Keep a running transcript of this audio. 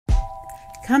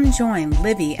Come join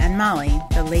Libby and Molly,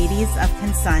 the ladies of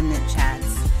Consignment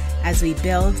Chats, as we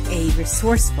build a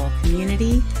resourceful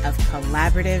community of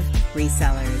collaborative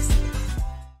resellers.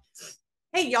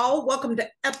 Hey y'all, welcome to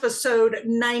episode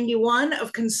 91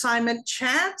 of Consignment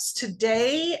Chats.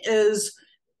 Today is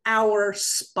our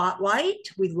spotlight.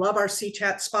 We love our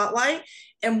C-Chat spotlight.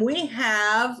 And we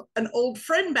have an old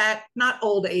friend back, not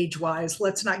old age-wise,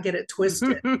 let's not get it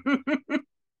twisted.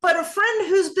 But a friend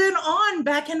who's been on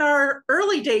back in our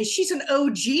early days. She's an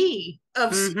OG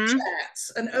of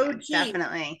C-Chats, an OG.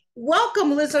 Definitely.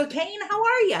 Welcome, Liz O'Kane. How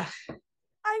are you?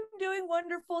 I'm doing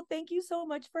wonderful. Thank you so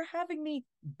much for having me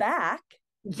back.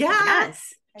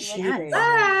 Yes.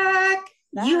 Back.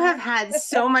 You have had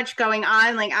so much going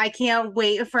on. Like, I can't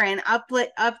wait for an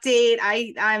update.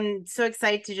 I'm so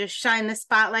excited to just shine the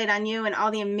spotlight on you and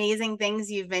all the amazing things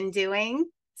you've been doing.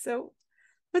 So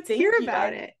let's hear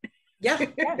about it. Yeah.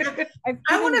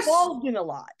 I've been involved in a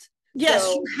lot. Yes,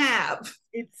 so you have.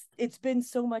 It's been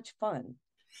so much fun.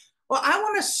 Well, I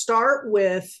want to start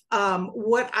with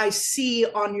what I see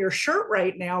on your shirt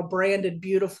right now, branded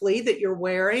beautifully, that you're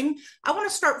wearing. I want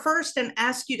to start first and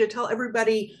ask you to tell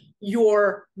everybody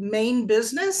your main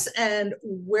business and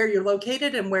where you're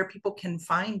located and where people can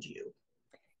find you.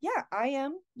 Yeah, I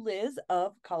am Liz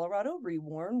of Colorado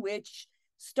Reworn, which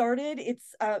started,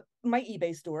 it's my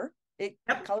eBay store.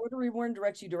 Colorado Reworn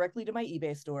directs you directly to my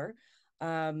eBay store.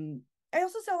 I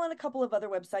also sell on a couple of other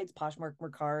websites, Poshmark,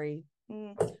 Mercari.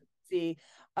 See,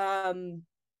 and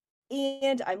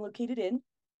I'm located in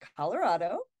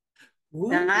Colorado. Ooh,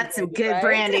 that's some good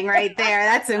branding right there.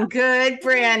 That's some good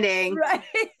branding. Right.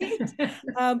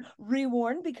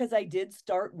 Reworn, because I did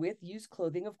start with used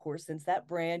clothing, of course. Since that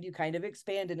brand, you kind of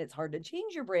expand and it's hard to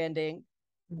change your branding.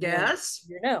 Yes.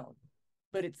 You're known.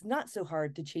 But it's not so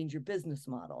hard to change your business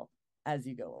model as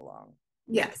you go along.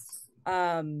 Yes.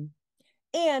 And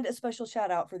a special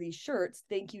shout out for these shirts.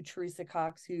 Thank you, Teresa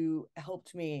Cox, who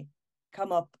helped me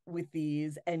come up with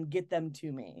these and get them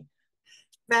to me.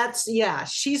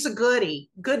 She's a goodie.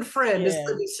 Good friend, as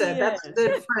Libby said. That's a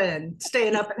good friend,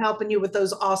 staying up and helping you with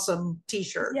those awesome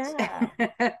t-shirts.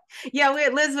 Yeah.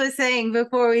 Liz was saying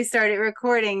before we started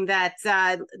recording that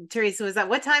Teresa was up.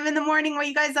 What time in the morning were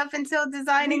you guys up until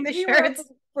designing the shirts?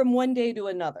 From one day to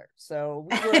another. So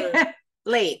we were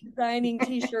late designing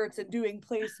t-shirts and doing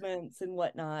placements and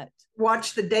whatnot.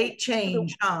 Watch the date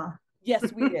change, huh?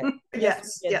 Yes, we did.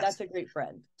 Yes. That's a great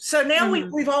friend. So now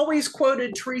we've always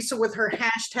quoted Teresa with her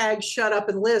hashtag shut up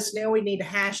and list. Now we need a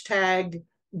hashtag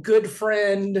good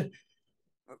friend.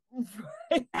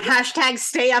 Hashtag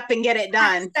stay up and get it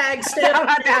done. Hashtag stay up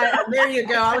and get it done. There you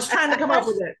go. I was trying to come up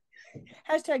with it.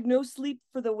 Hashtag no sleep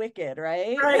for the wicked,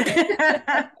 right?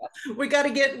 Right. we gotta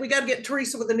get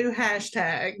Teresa with a new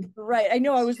hashtag. Right. I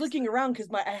know. I was looking around because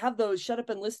I have those shut up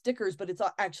and list stickers, but it's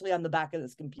actually on the back of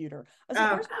this computer. I was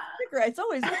like, where's my sticker? It's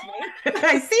always with me.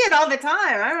 I see it all the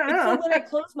time. I don't know. So when I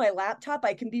close my laptop,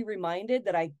 I can be reminded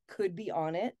that I could be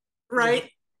on it. Right.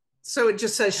 So it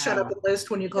just says shut up and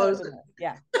list when you close it.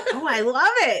 Yeah. Oh, I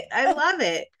love it. I love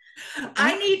it.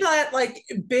 I need that like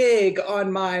big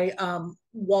on my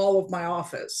wall of my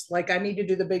office. Like I need to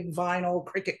do the big vinyl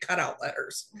Cricut cutout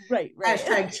letters. Right.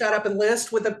 Hashtag shut up and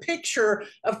list with a picture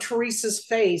of Teresa's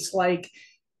face, like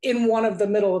in one of the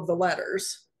middle of the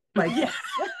letters. Like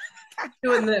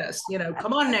doing this,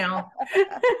 come on now.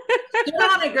 Get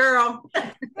on it, girl.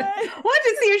 Want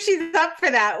to see if she's up for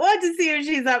that.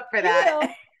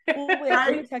 Well, wait,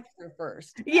 I'm gonna text her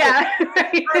first. Yeah.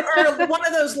 or one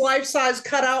of those life-size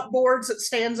cutout boards that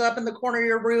stands up in the corner of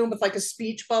your room with like a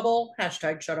speech bubble.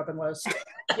 Hashtag shut up and list.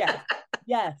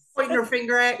 Yes. Pointing her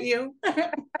finger at you.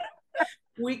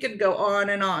 We could go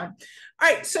on and on. All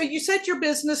right. So you said your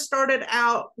business started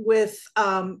out with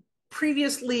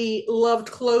previously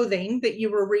loved clothing that you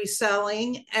were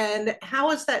reselling. And how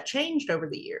has that changed over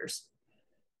the years?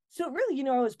 So really,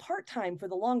 I was part-time for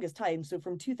the longest time. So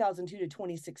from 2002 to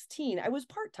 2016, I was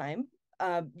part-time,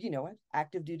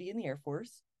 active duty in the Air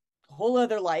Force, a whole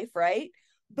other life, right?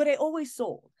 But I always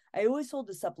sold. I always sold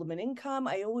to supplement income.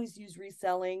 I always used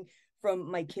reselling from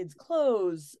my kids'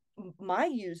 clothes, my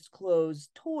used clothes,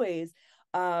 toys,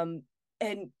 and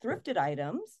thrifted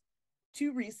items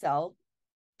to resell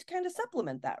to kind of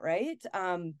supplement that, right?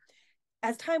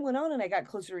 As time went on and I got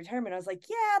closer to retirement, I was like,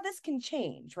 yeah, this can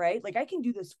change, right? Like I can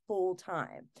do this full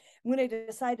time. When I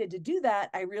decided to do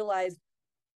that, I realized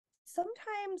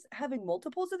sometimes having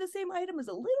multiples of the same item is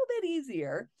a little bit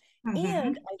easier.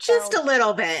 And just a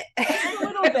little bit.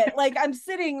 Like I'm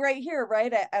sitting right here,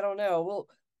 right? I don't know. We'll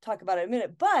talk about it in a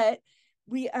minute. But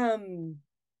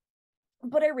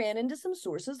I ran into some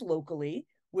sources locally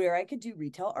where I could do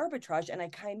retail arbitrage and I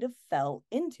kind of fell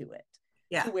into it.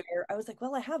 Yeah. to where I was like,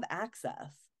 well, I have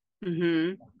access.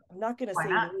 Mm-hmm. I'm not going to Why say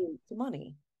not? no to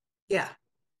money. Yeah.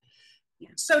 Yeah.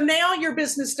 So now your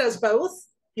business does both.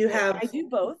 You have I do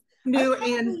both. new I'm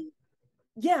and probably,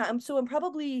 yeah, I'm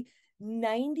probably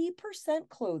 90%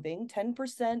 clothing,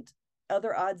 10%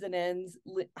 other odds and ends,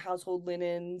 household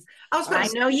linens. I was about to I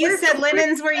say, know you where's said the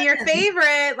linens were your linen?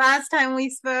 favorite last time we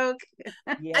spoke.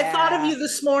 Yeah. I thought of you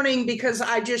this morning because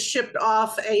I just shipped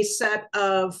off a set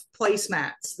of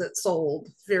placemats that sold,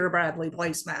 Vera Bradley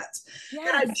placemats. And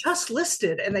I Yes. just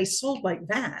listed and they sold like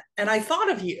that. And I thought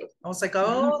of you. I was like,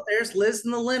 oh, there's Liz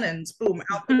and the linens. Boom,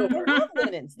 out the I door. love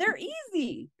linens. They're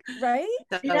easy, right?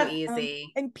 So Yeah.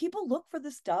 easy. And people look for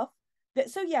the stuff that,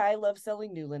 so yeah, I love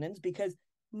selling new linens because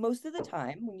most of the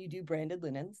time when you do branded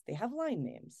linens, they have line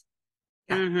names.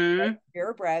 Mm-hmm. Right?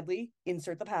 Vera Bradley,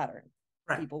 insert the pattern.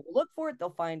 Right. People will look for it,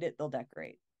 they'll find it, they'll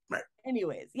decorate. Right.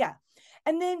 Anyways, yeah.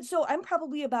 And then, so I'm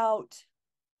probably about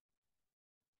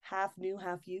half new,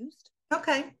 half used.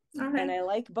 Okay. All right. And I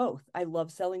like both. I love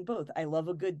selling both. I love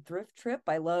a good thrift trip.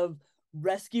 I love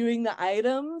rescuing the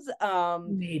items. Me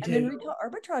And then too. retail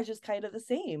arbitrage is kind of the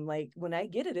same. Like when I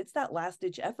get it, it's that last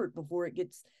ditch effort before it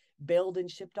gets bailed and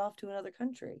shipped off to another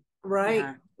country. Right.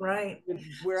 Yeah. Right.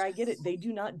 Where I get it, they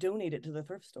do not donate it to the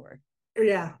thrift store.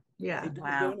 Yeah. Yeah. They don't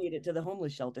Wow. donate it to the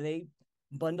homeless shelter. They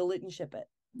bundle it and ship it.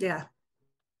 Yeah.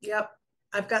 Yep.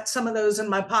 I've got some of those in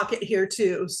my pocket here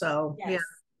too. So Yes.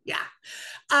 yeah.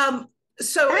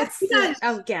 So if That's you guys,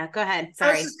 oh yeah, go ahead. I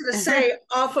Sorry. was just going to say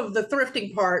off of the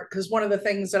thrifting part, because one of the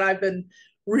things that I've been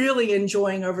really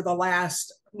enjoying over the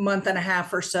last month and a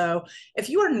half or so, if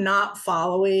you are not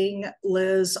following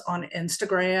Liz on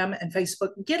Instagram and Facebook,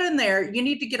 get in there. You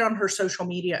need to get on her social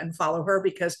media and follow her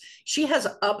because she has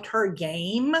upped her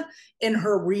game in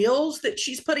her reels that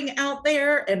she's putting out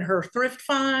there and her thrift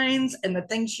finds and the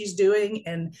things she's doing.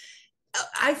 And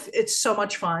it's so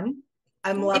much fun.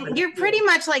 I'm loving And it. you're pretty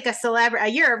much like a celebrity.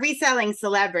 You're a reselling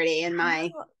celebrity from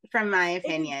my And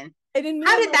opinion. in me,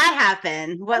 How I'm did like, that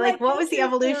happen? What I'm like what thank was the you for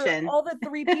evolution? all the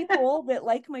 3 people that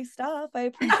like my stuff. I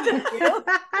appreciate you.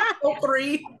 All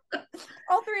three.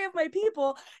 All 3 of my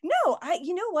people. No,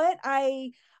 you know what?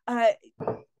 I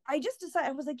just decided,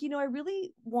 I was like, I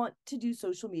really want to do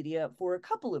social media for a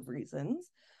couple of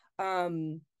reasons.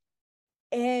 And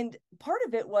part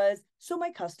of it was, so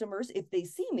my customers, if they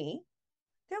see me,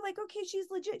 they're like, okay,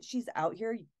 she's legit. She's out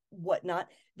here, whatnot.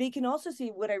 They can also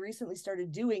see what I recently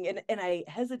started doing. And I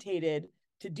hesitated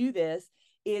to do this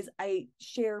is I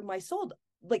share my sold,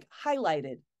 like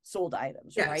highlighted sold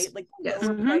items, Yes. right? Like Yes.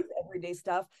 lower price everyday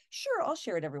stuff. Sure, I'll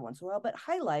share it every once in a while, but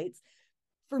highlights,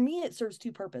 for me, it serves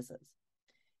 2 purposes.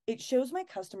 It shows my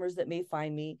customers that may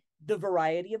find me the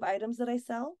variety of items that I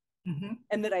sell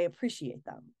and that I appreciate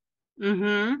them.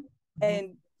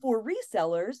 And for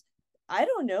resellers, I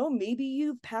don't know, maybe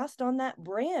you've passed on that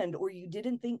brand or you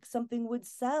didn't think something would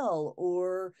sell,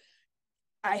 or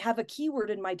I have a keyword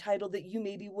in my title that you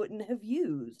maybe wouldn't have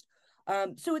used.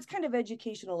 So it's kind of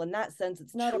educational in that sense.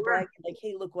 It's not a brag like,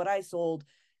 hey, look what I sold.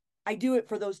 I do it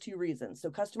for those 2 reasons. So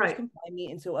customers can find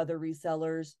me and so other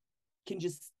resellers can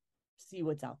just see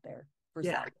what's out there for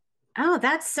sale. Oh,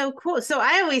 that's so cool. So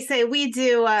I always say we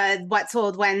do What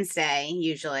Sold Wednesday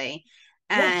usually.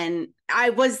 And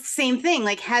I was the same thing,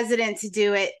 like hesitant to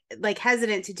do it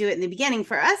in the beginning.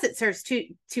 For us, it serves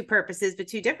two purposes, but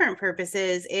 2 different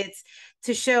purposes. It's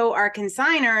to show our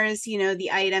consigners,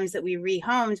 the items that we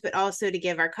rehomed, but also to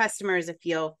give our customers a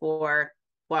feel for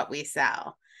what we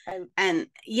sell. And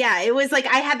yeah, it was like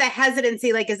I had that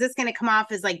hesitancy, like, is this going to come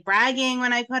off as like bragging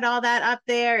when I put all that up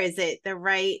there? Is it the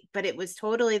right? But it was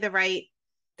totally the right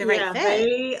fit.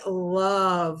 They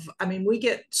love, we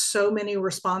get so many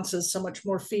responses, so much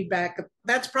more feedback.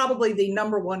 That's probably the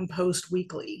number 1 post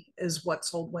weekly is What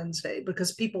Sold Wednesday,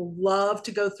 because people love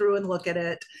to go through and look at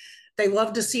it. They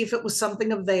love to see if it was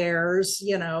something of theirs,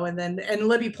 and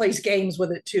Libby plays games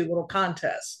with it too, little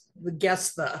contests,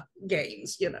 guess the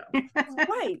games,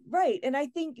 Right. And I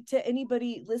think to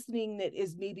anybody listening that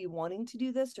is maybe wanting to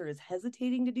do this or is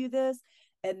hesitating to do this,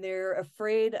 and they're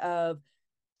afraid of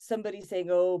somebody saying,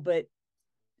 oh, but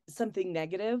something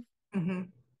negative.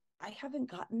 I haven't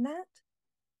gotten that.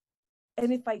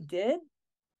 And if I did,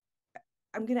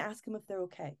 I'm going to ask them if they're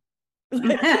okay.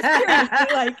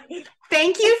 Like,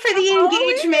 thank you for the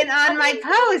engagement on my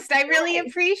post. I really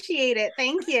appreciate it.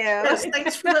 Thank you. Yes,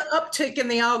 thanks for the uptick in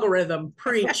the algorithm.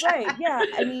 Preach. Right. Yeah.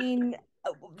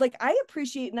 Like I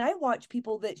appreciate and I watch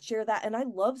people that share that and I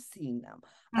love seeing them.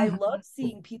 I love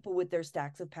seeing people with their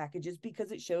stacks of packages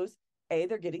because it shows A,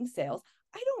 they're getting sales.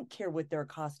 I don't care what their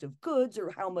cost of goods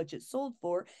or how much it's sold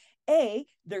for. A,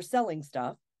 they're selling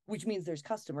stuff. which means there's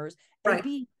customers, and Right.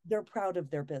 B, they're proud of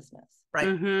their business. Right.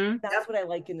 Mm-hmm. That's Yep. what I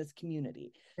like in this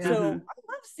community. Yeah. So Mhm.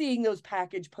 I love seeing those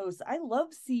package posts. I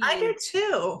love seeing. I do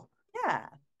too. Yeah.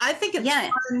 I think it's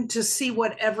Yeah. fun to see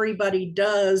what everybody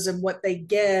does and what they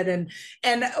get. And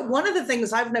one of the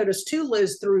things I've noticed too,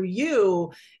 Liz, through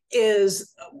you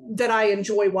is that I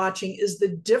enjoy watching is the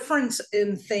difference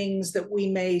in things that we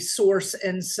may source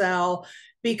and sell,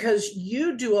 because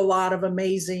you do a lot of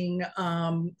amazing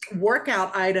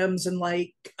workout items and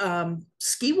like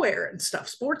ski wear and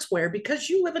stuff, sportswear, because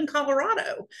you live in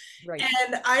Colorado. Right.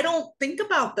 And I don't think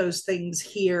about those things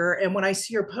here. And when I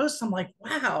see your posts, I'm like,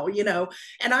 wow, you know,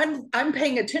 and I'm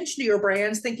paying attention to your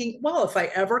brands thinking, well, if I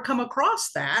ever come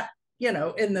across that, you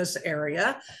know, in this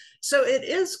area. So it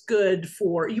is good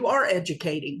for, you are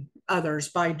educating others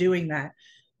by doing that.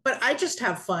 But I just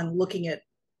have fun looking at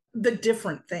the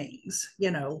different things,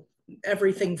 you know,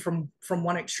 everything from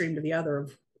one extreme to the other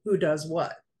of who does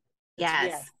what. Yes.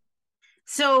 Yeah.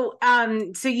 So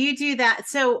so you do that.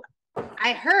 So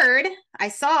I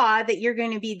saw that you're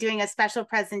going to be doing a special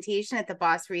presentation at the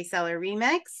Boss Reseller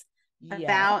Remix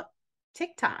about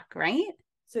TikTok, right?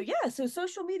 So yeah, so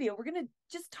social media, we're going to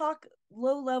just talk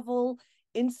low level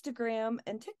Instagram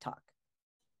and TikTok.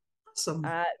 Awesome.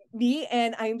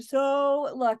 And I'm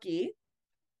so lucky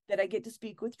that I get to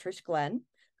speak with Trish Glenn,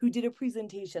 who did a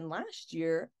presentation last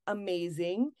year.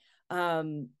 Amazing.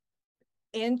 And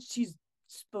she's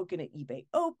spoken at eBay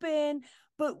Open,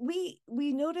 but we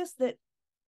noticed that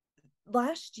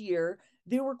last year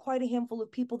there were quite a handful of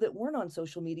people that weren't on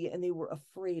social media and they were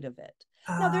afraid of it.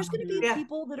 Now there's going to be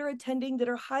people that are attending that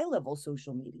are high level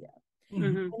social media.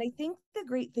 Mm-hmm. And I think the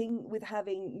great thing with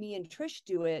having me and Trish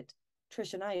do it,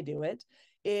 Trish and I do it,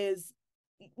 is,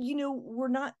 you know, we're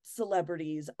not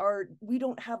celebrities. We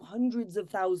don't have hundreds of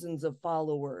thousands of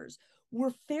followers.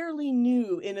 We're fairly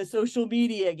new in a social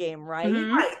media game, right?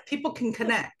 Mm-hmm. Right. People can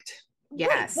connect.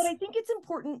 Yes. Right. But I think it's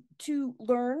important to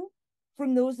learn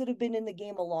from those that have been in the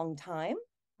game a long time.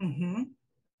 Mm-hmm.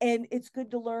 And it's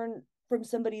good to learn from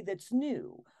somebody that's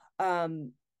new.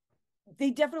 They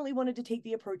definitely wanted to take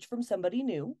the approach from somebody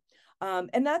new.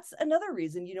 And that's another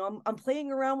reason, you know, I'm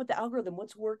playing around with the algorithm.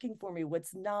 What's working for me?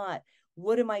 What's not?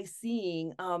 What am I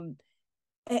seeing? And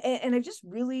I've just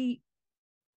really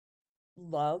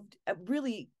loved,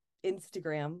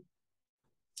 Instagram,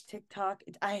 TikTok.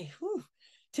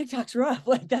 TikTok's rough.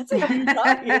 Like that's a huge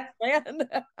audience, man.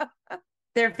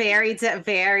 They're very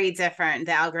different.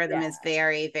 The algorithm is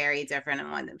very, very different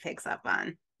and one that picks up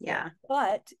on. Yeah.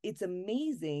 But it's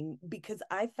amazing because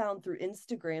I found through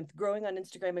Instagram, growing on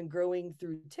Instagram and growing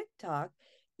through TikTok,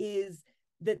 is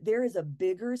that there is a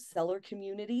bigger seller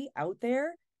community out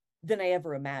there than I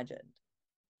ever imagined.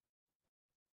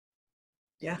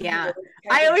 Yeah. Yeah. You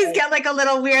know, I always get like a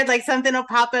little weird, like something will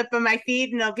pop up on my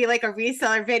feed and it'll be like a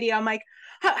reseller video. I'm like,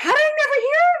 how did I never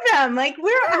hear of them? Like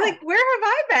where have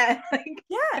I been? Like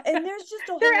and there's just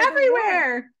a whole they're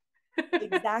everywhere.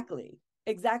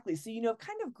 Exactly. So, you know, I've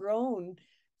kind of grown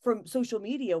from social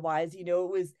media wise. You know,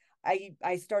 it was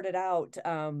I started out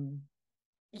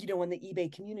you know, on the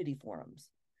eBay community forums,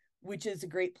 which is a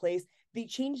great place. They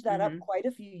changed that up quite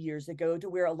a few years ago to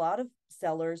where a lot of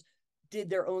sellers did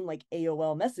their own like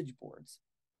AOL message boards.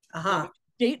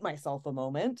 Date myself a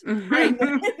moment. Right.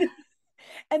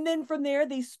 And then from there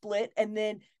they split, and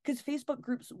then because Facebook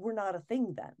groups were not a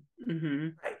thing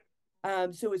then.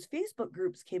 So as Facebook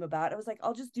groups came about, I was like,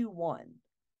 I'll just do one.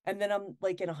 And then I'm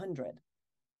like in 100.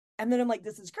 And then I'm like,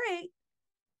 this is great.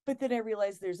 But then I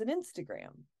realized there's an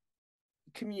Instagram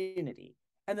community,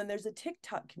 and then there's a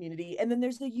TikTok community, and then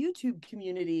there's a YouTube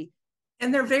community.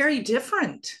 And they're very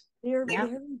different. They're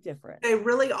very different. They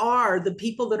really are. The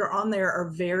people that are on there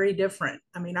are very different.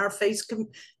 I mean, our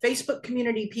Facebook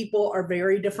community people are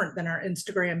very different than our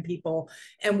Instagram people,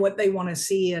 and what they want to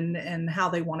see and how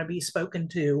they want to be spoken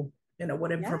to, you know,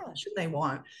 what information they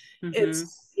want.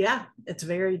 It's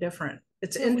very different.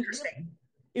 It's interesting.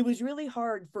 It was really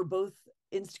hard for both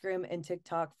Instagram and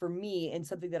TikTok for me, and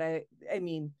something that I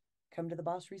mean, come to the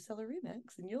Boss Reseller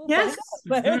Remix and you'll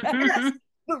find out.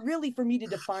 But really for me to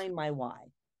define my why.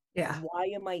 Yeah. Why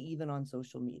am I even on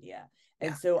social media?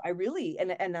 And so I really,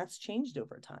 and that's changed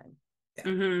over time.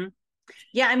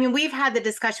 Yeah, I mean, we've had the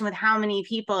discussion with how many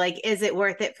people, like, is it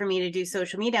worth it for me to do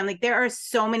social media? I'm like, there are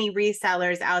so many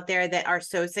resellers out there that are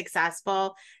so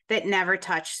successful that never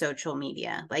touch social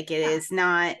media. Like it is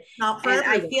not for and everyone.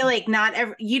 I feel like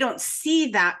you don't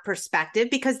see that perspective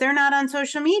because they're not on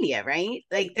social media, right?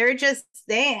 Like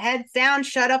they heads down,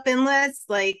 shut up and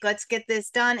like, let's get this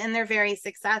done. And they're very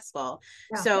successful.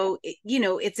 So, you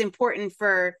know, it's important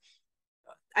for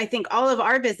I think all of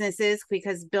our businesses,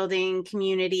 because building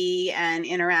community and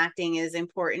interacting is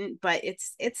important, but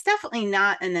it's definitely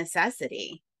not a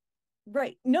necessity.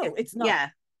 Right. No, it's not. Yeah.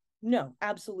 No,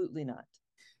 absolutely not.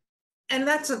 And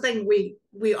that's the thing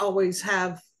we always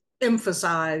have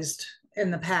emphasized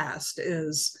in the past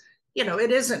is,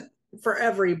 it isn't for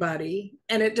everybody,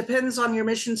 and it depends on your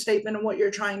mission statement and what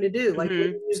you're trying to do. Like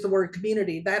we use the word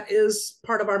community. That is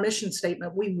part of our mission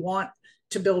statement. We want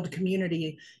to build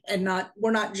community, and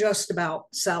we're not just about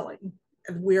selling.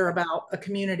 We're about a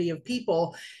community of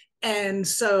people. And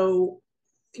so,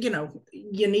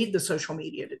 you need the social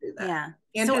media to do that. Yeah.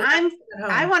 And so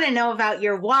I want to know about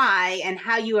your why and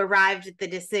how you arrived at the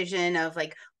decision of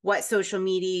like what social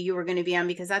media you were going to be on,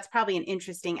 because that's probably an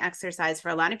interesting exercise for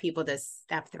a lot of people to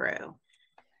step through.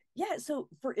 Yeah. So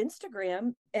for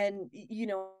Instagram, and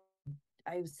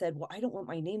I said, well, I don't want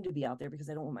my name to be out there because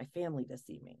I don't want my family to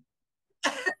see me.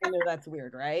 I know that's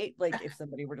weird, right? Like if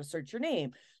somebody were to search your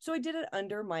name. So I did it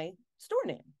under my store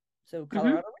name. So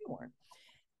Colorado Reborn.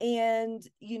 And,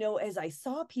 as I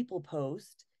saw people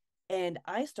post and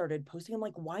I started posting, I'm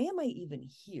like, why am I even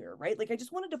here? Right? Like I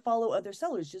just wanted to follow other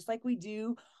sellers, just like we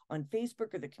do on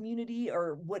Facebook or the community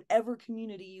or whatever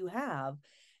community you have.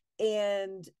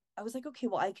 And I was like, okay,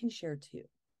 well, I can share too.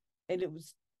 And it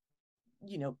was,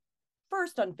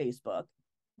 first on Facebook,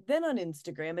 then on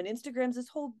Instagram, and Instagram's this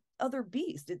whole other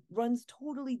beast. It runs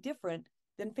totally different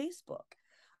than Facebook.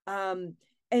 And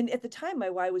at the time, my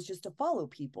why was just to follow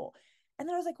people. And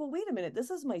then I was like, well, wait a minute,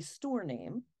 this is my store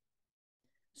name.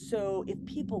 So if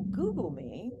people Google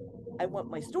me, I want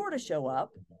my store to show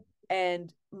up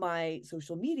and my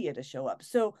social media to show up.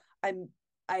 So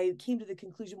I came to the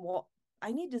conclusion, well,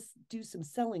 I need to do some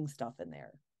selling stuff in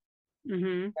there.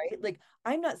 Right? Like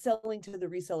I'm not selling to the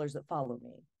resellers that follow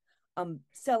me. I'm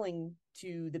selling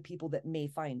to the people that may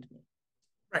find me.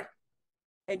 Right.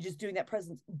 And just doing that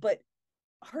presence. But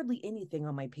hardly anything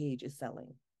on my page is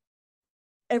selling.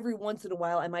 Every once in a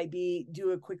while, I might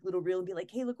do a quick little reel and be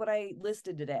like, hey, look what I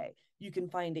listed today. You can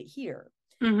find it here.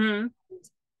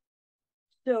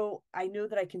 So I know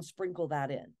that I can sprinkle that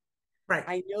in. Right.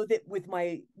 I know that with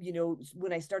my,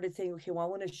 when I started saying, okay, well, I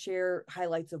want to share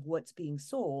highlights of what's being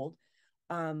sold.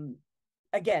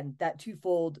 Again, that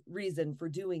twofold reason for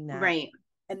doing that. Right.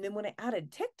 And then when I added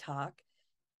TikTok,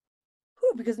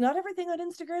 because not everything on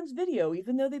Instagram's video,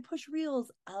 even though they push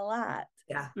reels a lot.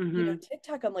 Yeah.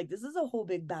 TikTok, I'm like, this is a whole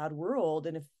big bad world.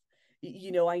 And if,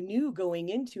 I knew going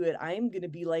into it, I'm going to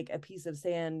be like a piece of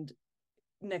sand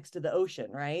next to the ocean,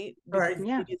 right? Because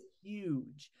it is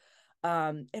huge.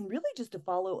 And really just to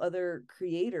follow other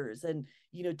creators. And,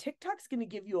 TikTok's going to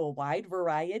give you a wide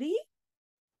variety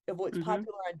of what's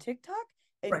popular on TikTok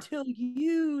until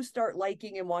you start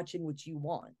liking and watching what you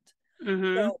want.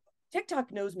 So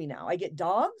TikTok knows me now. I get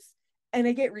dogs and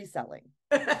I get reselling.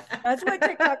 That's what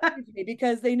TikTok gives me,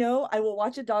 because they know I will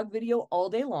watch a dog video all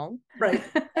day long. Right.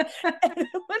 And I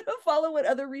want to follow what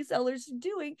other resellers are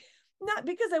doing, not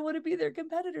because I want to be their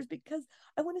competitors, because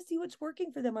I want to see what's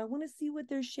working for them. I want to see what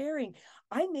they're sharing.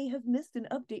 I may have missed an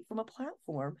update from a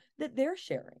platform that they're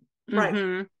sharing.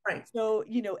 Right. Right. So,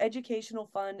 educational,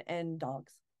 fun, and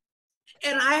dogs.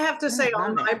 And I have to say,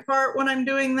 on my part, when I'm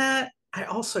doing that, I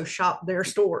also shop their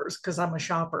stores because I'm a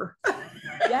shopper.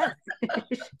 Yes.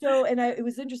 So, and it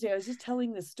was interesting. I was just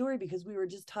telling this story because we were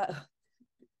just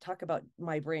talk about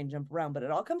my brain jump around, but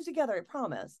it all comes together, I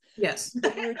promise. Yes.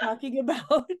 We were talking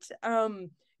about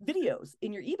videos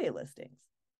in your eBay listings.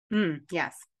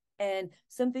 Yes. And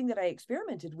something that I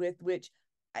experimented with, which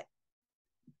I'm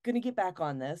going to get back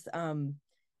on this,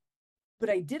 but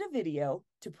I did a video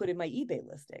to put in my eBay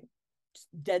listing. Just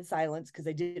dead silence because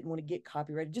I didn't want to get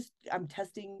copyrighted. I'm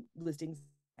testing listings.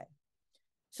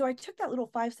 So I took that little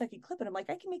 5-second clip and I'm like,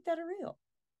 I can make that a reel.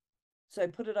 So I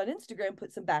put it on Instagram,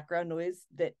 put some background noise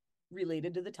that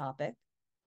related to the topic.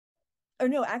 Or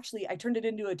no, actually, I turned it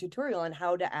into a tutorial on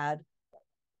how to add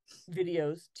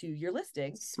videos to your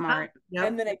listing. Smart. Yep.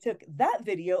 And then I took that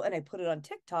video and I put it on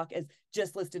TikTok as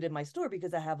just listed in my store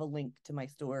because I have a link to my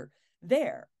store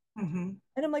there. And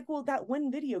I'm like, well, that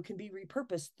one video can be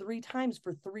repurposed 3 times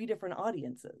for 3 different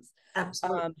audiences.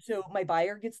 Absolutely. So my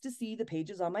buyer gets to see the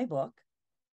pages on my book.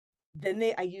 Then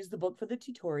I use the book for the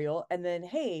tutorial, and then,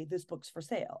 hey, this book's for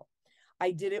sale.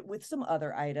 I did it with some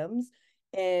other items,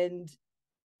 and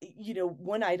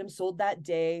one item sold that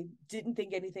day, didn't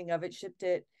think anything of it, shipped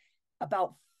it.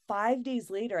 About 5 days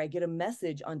later, I get a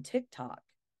message on TikTok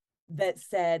that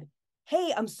said,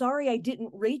 hey, I'm sorry I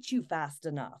didn't rate you fast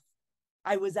enough.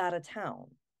 I was out of town.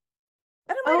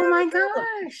 And I'm like, oh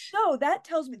my gosh. So that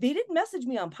tells me they didn't message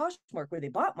me on Poshmark where they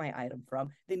bought my item from.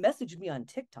 They messaged me on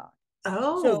TikTok.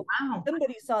 Oh, so wow.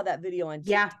 Somebody saw that video on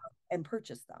TikTok and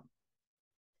purchase them.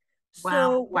 Wow.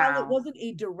 So while it Wow. wasn't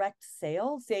a direct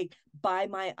sale, say buy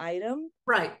my item,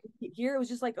 Right. here it was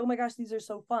just like, oh my gosh, these are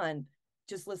so fun.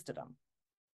 Just listed them.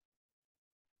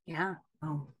 Yeah.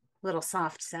 Oh, Little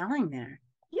soft selling there.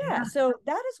 Yeah. So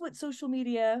that is what social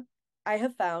media I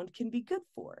have found can be good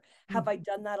for. Have I Mhm.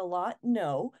 done that a lot?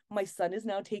 No. My son is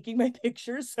now taking my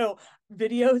pictures. So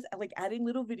videos, like adding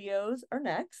little videos are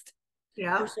next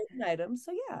Yeah. for certain items.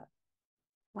 So yeah.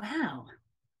 Wow.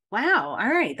 Wow. All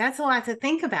right. That's a lot to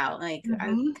think about. Like,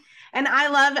 Mhm. and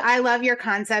I love your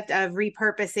concept of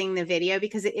repurposing the video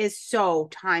because it is so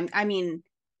time. I mean,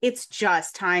 it's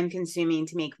just time consuming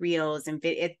to make reels and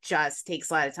it just takes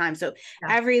a lot of time. So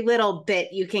Yeah. every little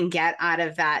bit you can get out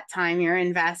of that time you're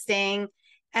investing,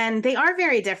 and they are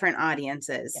very different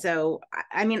audiences. Yeah. So,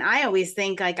 I mean, I always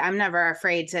think like I'm never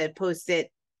afraid to post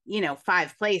it,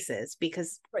 5 places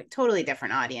because Right. totally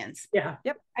different audience. Yeah.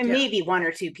 Yep. And Yeah. maybe 1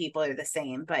 or 2 people are the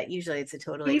same, but usually it's a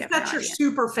totally You've different got your audience.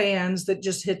 super fans that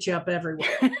just hit you up everywhere.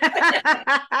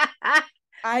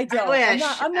 I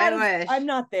don't. I'm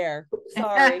not there.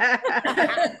 Sorry.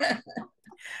 Oh,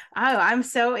 I'm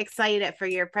so excited for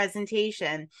your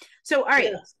presentation. So, all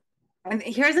right. Yes. And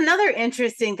here's another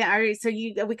interesting thing. All right, so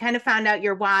we kind of found out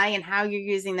your why and how you're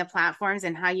using the platforms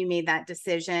and how you made that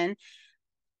decision.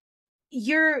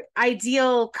 Your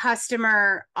ideal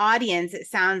customer audience, it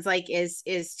sounds like, is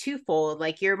twofold.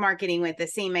 Like you're marketing with the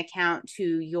same account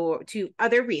to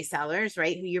other resellers,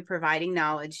 right, who you're providing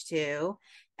knowledge to,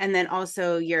 and then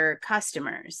also your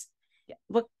customers.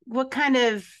 Yeah. What kind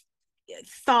of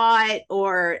thought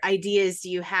or ideas do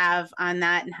you have on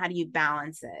that, and how do you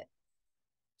balance it?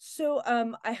 So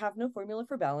I have no formula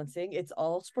for balancing. It's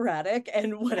all sporadic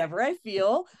and whatever I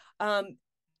feel.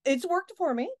 It's worked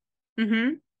for me.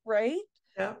 Mm-hmm. Right.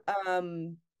 Yeah.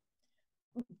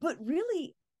 But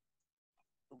really,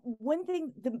 one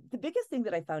thing, the biggest thing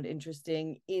that I found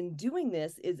interesting in doing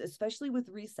this is, especially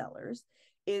with resellers,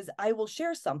 is I will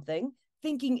share something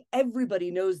thinking everybody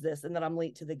knows this and that I'm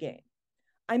late to the game.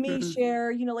 I may Mhm.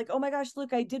 share, like, oh my gosh,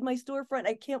 look, I did my storefront.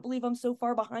 I can't believe I'm so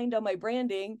far behind on my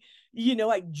branding.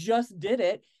 I just did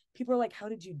it. People are like, how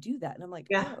did you do that? And I'm like,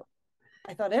 Yeah. oh,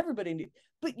 I thought everybody knew.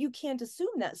 But you can't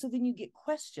assume that. So then you get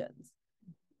questions,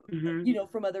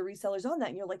 Mhm. from other resellers on that.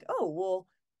 And you're like, oh, well,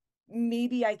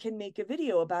 maybe I can make a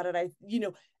video about it.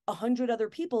 100 other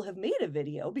people have made a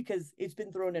video because it's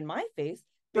been thrown in my face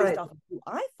based Right. off of who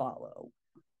I follow.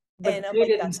 But And I'm they like,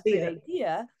 didn't that's a see great it.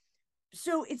 idea.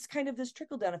 So it's kind of this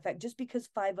trickle down effect. Just because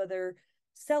 5 other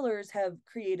sellers have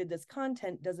created this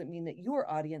content doesn't mean that your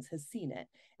audience has seen it,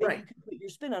 and Right. you can put your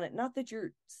spin on it. Not that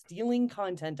you're stealing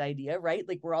content idea, right?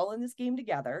 Like, we're all in this game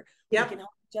together. Yep. We can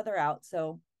help each other out.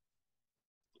 So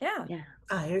yeah.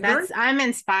 I agree. I'm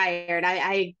inspired.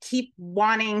 I keep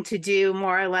wanting to do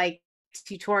more like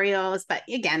tutorials, but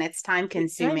again, it's time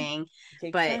consuming. It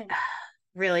takes But time.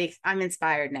 really, I'm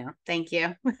inspired now. Thank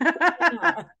you.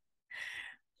 Yeah.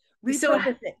 So-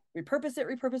 repurpose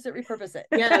it.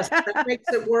 Yes, that makes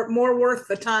it more worth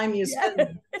the time you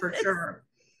spend, for sure.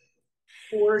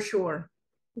 For sure.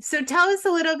 So tell us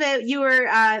a little bit. You were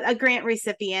a grant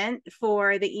recipient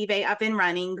for the eBay Up and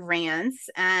Running grants,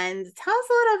 and tell us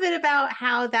a little bit about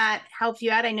how that helped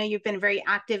you out. I know you've been very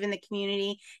active in the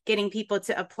community, getting people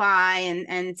to apply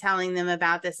and telling them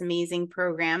about this amazing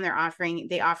program they're offering.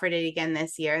 They offered it again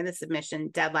this year. The submission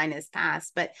deadline is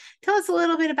passed, but tell us a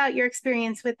little bit about your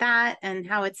experience with that and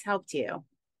how it's helped you.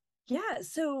 Yeah.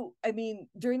 So, I mean,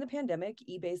 during the pandemic,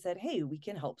 eBay said, hey, we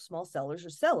can help small sellers or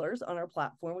sellers on our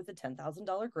platform with a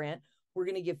 $10,000 grant. We're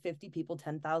going to give 50 people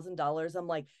 $10,000. I'm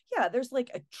like, yeah, there's like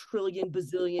a trillion,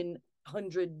 bazillion,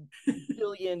 100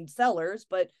 billion sellers,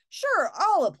 but sure,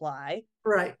 I'll apply.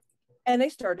 Right. And I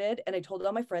started and I told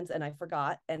all my friends and I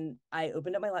forgot. And I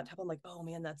opened up my laptop. I'm like, oh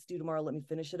man, that's due tomorrow. Let me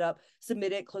finish it up,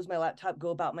 submit it, close my laptop, go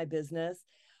about my business.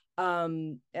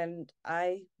 And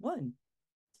I won.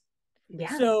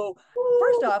 Yeah. So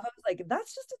first off, I was like,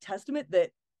 that's just a testament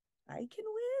that I can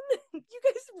win. You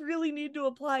guys really need to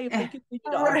apply if they continue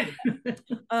to offer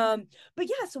that. But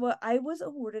yeah, so I was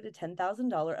awarded a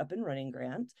 $10,000 up and running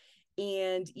grant,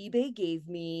 and eBay gave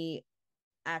me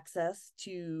access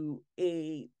to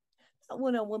a not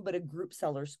one-on-one, but a group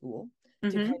seller school to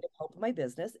kind of help my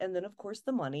business. And then of course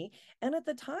the money. And at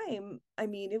the time, I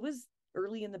mean, it was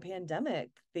early in the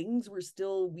pandemic. Things were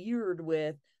still weird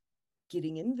with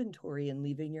getting inventory and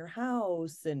leaving your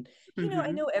house. And,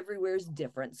 I know everywhere's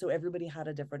different. So everybody had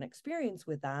a different experience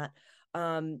with that.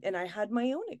 And I had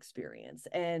my own experience.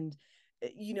 And,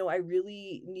 I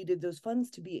really needed those funds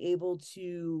to be able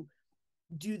to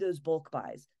do those bulk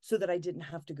buys so that I didn't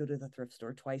have to go to the thrift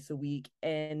store twice a week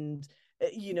and,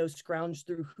 scrounge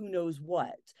through who knows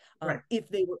what, Right. if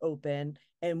they were open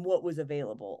and what was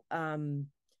available.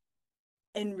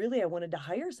 And really, I wanted to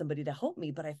hire somebody to help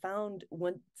me, but I found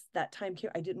once that time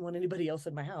came, I didn't want anybody else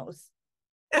in my house.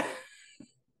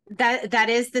 That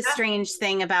is the strange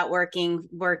thing about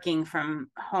working from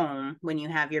home when you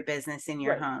have your business in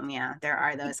your Right. home. Yeah, there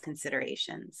are those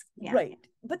considerations. Yeah. Right.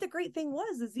 But the great thing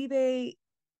is eBay,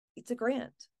 it's a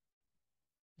grant.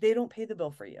 They don't pay the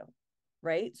bill for you.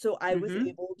 Right. So I was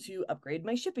able to upgrade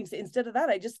my shipping. So instead of that,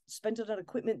 I just spent it on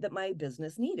equipment that my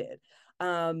business needed.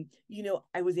 I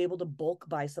was able to bulk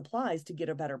buy supplies to get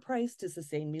a better price to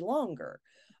sustain me longer.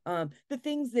 The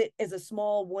things that as a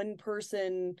small one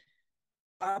person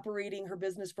operating her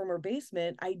business from her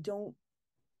basement, I don't,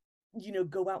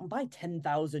 go out and buy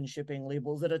 10,000 shipping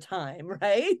labels at a time,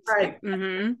 right? Right.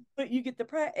 But you get the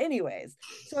price anyways.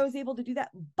 So I was able to do that,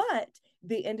 but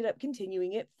they ended up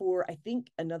continuing it for, I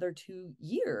think, another 2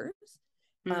 years.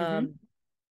 I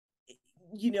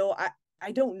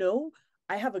don't know.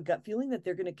 I have a gut feeling that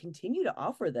they're going to continue to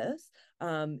offer this.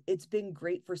 It's been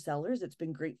great for sellers. It's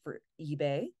been great for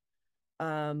eBay.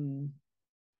 To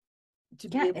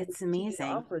be able it's to amazing.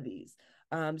 offer these.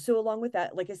 So along with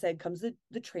that, like I said, comes the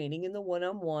training and the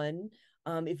one-on-one,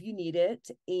 if you need it.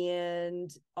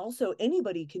 And also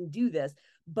anybody can do this,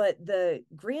 but the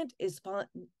grant is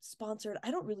sponsored.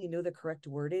 I don't really know the correct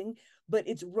wording, but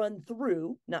it's run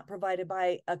through, not provided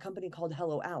by, a company called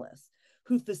Hello Alice,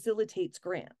 who facilitates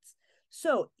grants.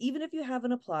 So even if you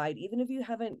haven't applied, even if you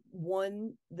haven't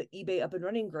won the eBay Up and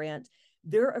Running grant,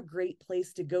 they're a great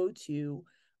place to go to,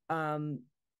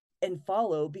 and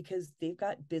follow, because they've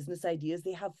got business ideas.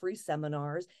 They have free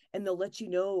seminars, and they'll let you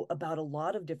know about a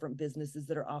lot of different businesses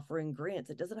that are offering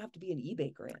grants. It doesn't have to be an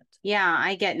eBay grant. Yeah,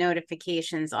 I get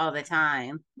notifications all the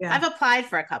time. Yeah. I've applied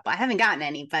for a couple. I haven't gotten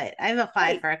any, but I've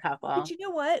applied for a couple. But you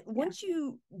know what? Once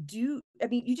you do,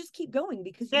 you just keep going,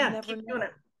 because you never keep know. doing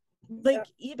it. Like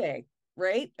eBay,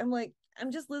 right? I'm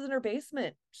just living in her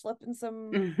basement, schlepping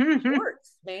some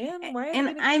shorts, man. Why?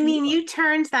 And I mean, you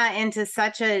turned that into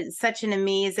such an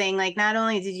amazing, like, not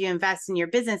only did you invest in your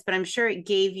business, but I'm sure it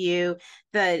gave you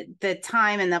the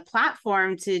time and the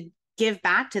platform to give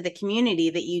back to the community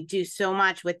that you do so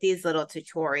much with these little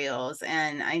tutorials.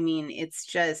 And I mean, it's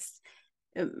just,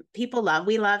 we love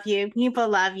you, people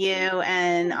love you,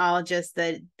 and all just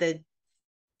the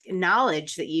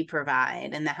knowledge that you provide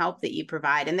and the help that you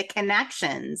provide and the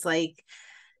connections, so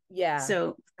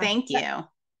thank you.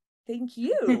 I'm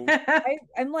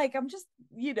just,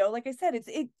 like I said,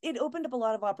 it opened up a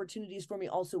lot of opportunities for me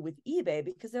also with eBay,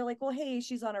 because they're like, well, hey,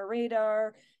 she's on our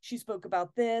radar, she spoke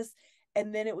about this.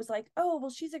 And then it was like, oh,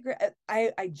 well, she's a great,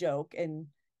 I joke, and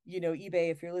eBay,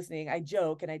 if you're listening, I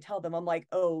joke and I tell them, I'm like,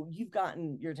 oh, you've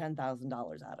gotten your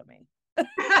 $10,000 out of me.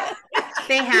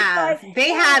 They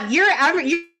have. You're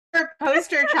a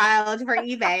poster child for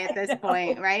eBay at this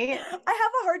point, right? I have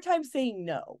a hard time saying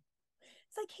no.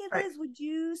 It's like, hey, Liz, would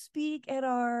you speak at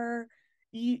our,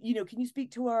 can you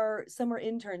speak to our summer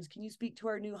interns? Can you speak to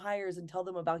our new hires and tell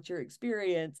them about your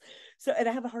experience? So, and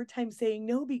I have a hard time saying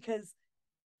no, because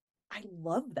I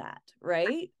love that,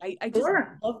 right? I just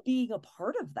love being a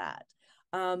part of that.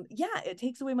 It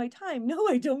takes away my time. No,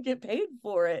 I don't get paid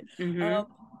for it.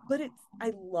 But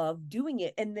I love doing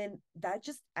it. And then that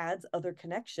just adds other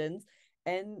connections,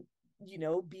 and,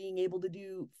 being able to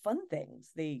do fun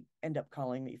things they end up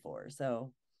calling me for.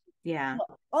 So yeah,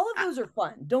 all of those are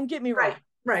fun. Don't get me wrong.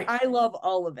 Right. I love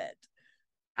all of it.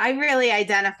 I really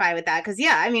identify with that, because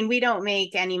we don't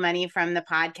make any money from the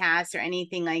podcast or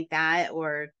anything like that,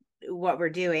 or what we're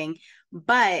doing,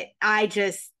 but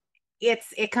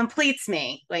it completes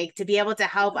me, like, to be able to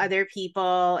help other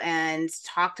people and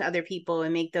talk to other people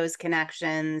and make those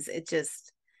connections. It's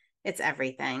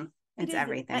everything. It's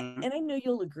everything. And I know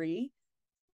you'll agree.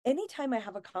 Anytime I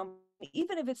have a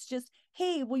even if it's just,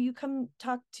 hey, will you come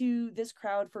talk to this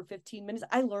crowd for 15 minutes?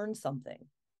 I learned something.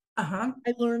 I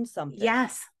learned something.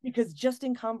 Yes. Because just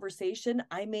in conversation,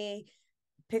 I may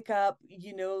pick up,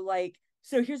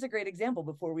 so here's a great example.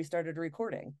 Before we started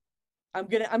recording, I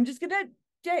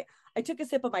took a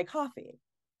sip of my coffee,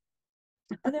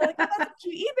 and they're like, oh, that's a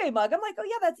cute eBay mug. I'm like, oh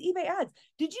yeah, that's eBay Ads.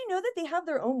 Did you know that they have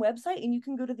their own website and you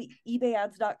can go to the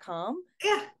ebayads.com?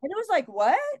 Yeah. And it was like,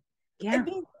 what? Yeah. I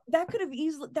mean, that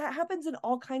happens in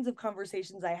all kinds of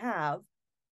conversations I have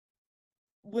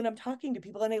when I'm talking to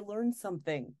people, and I learn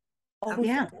something.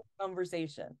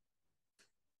 Conversation.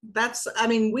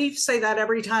 We say that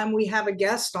every time we have a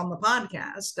guest on the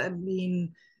podcast. I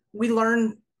mean, we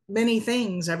learn many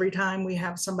things every time we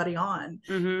have somebody on,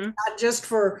 not just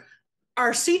for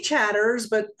our sea chatters,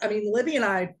 but I mean, Libby and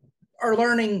I are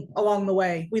learning along the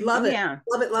way. We love it. Yeah.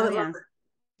 Love it, love it, Yeah. love it.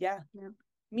 Yeah.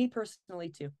 Me personally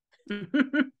too.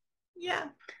 Yeah.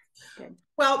 Good.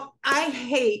 Well, I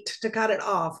hate to cut it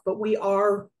off, but we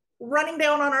are running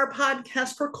down on our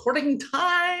podcast recording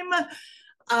time.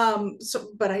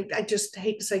 But I just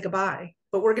hate to say goodbye,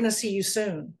 but we're going to see you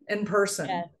soon in person.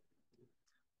 Yeah.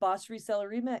 Boss Reseller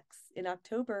Remix in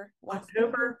October.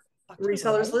 October.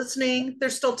 Resellers right? listening.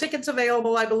 There's still tickets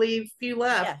available, I believe. Few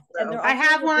left. Yeah. So. And they're I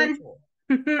have one. virtual.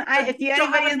 If You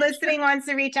don't anybody have a listening wants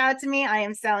to reach out to me, I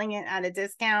am selling it at a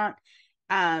discount.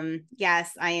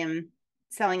 Yes, I am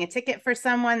selling a ticket for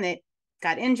someone that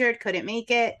got injured, couldn't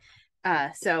make it.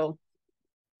 So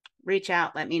reach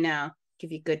out, let me know,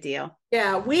 give you a good deal.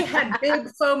 Yeah, we had big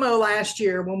FOMO last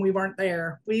year when we weren't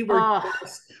there. We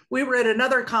were at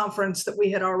another conference that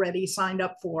we had already signed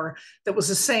up for that was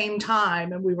the same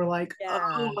time, and we were like,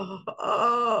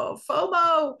 oh,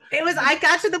 FOMO. I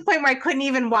got to the point where I couldn't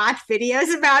even watch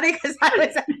videos about it because I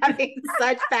was having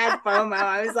such bad FOMO.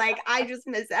 I was like, I just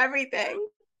miss everything.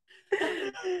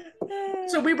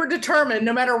 So we were determined,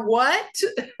 no matter what,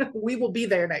 we will be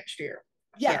there next year.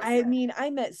 Yeah, I mean, I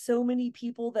met so many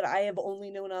people that I have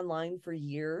only known online for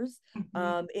years.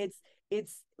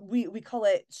 We call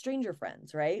it stranger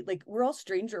friends, right? Like we're all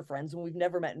stranger friends when we've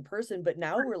never met in person, but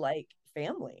now we're like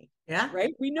family. Yeah,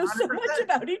 right. We know 100%. So much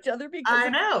about each other because I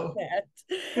know that.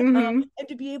 And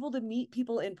to be able to meet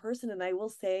people in person, and I will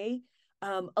say,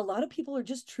 a lot of people are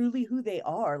just truly who they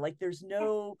are. Like there's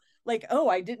no like, oh,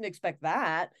 I didn't expect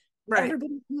that. Right.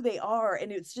 Everybody's who they are,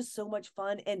 and it's just so much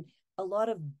fun and a lot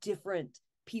of different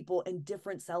people and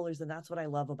different sellers, and that's what I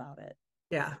love about it.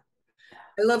 Yeah,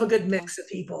 I love a good mix of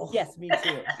people. Yes, me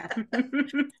too.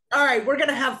 All right, we're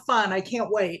gonna have fun. I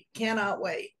cannot wait.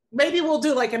 Maybe we'll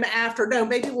do like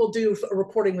maybe we'll do a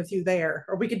recording with you there,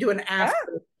 or we could do an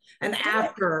after,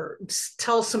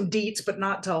 tell some deets but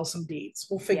not tell some deets.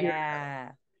 We'll figure it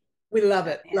out. We love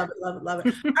it. Love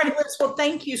it. All right, Liz, well,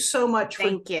 thank you so much.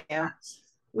 Thank you.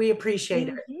 We appreciate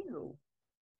it. You.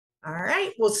 All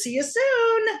right, we'll see you soon.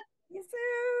 See you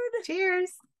soon.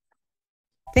 Cheers.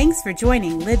 Thanks for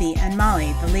joining Libby and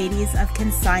Molly, the ladies of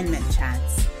Consignment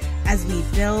Chats, as we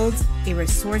build a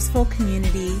resourceful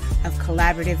community of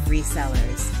collaborative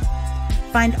resellers.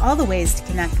 Find all the ways to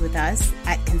connect with us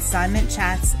at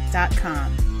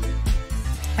consignmentchats.com.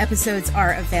 Episodes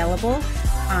are available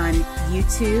on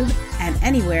YouTube and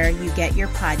anywhere you get your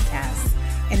podcasts.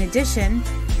 In addition,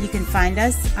 you can find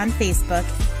us on Facebook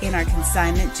in our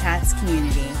Consignment Chats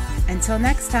community. Until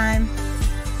next time.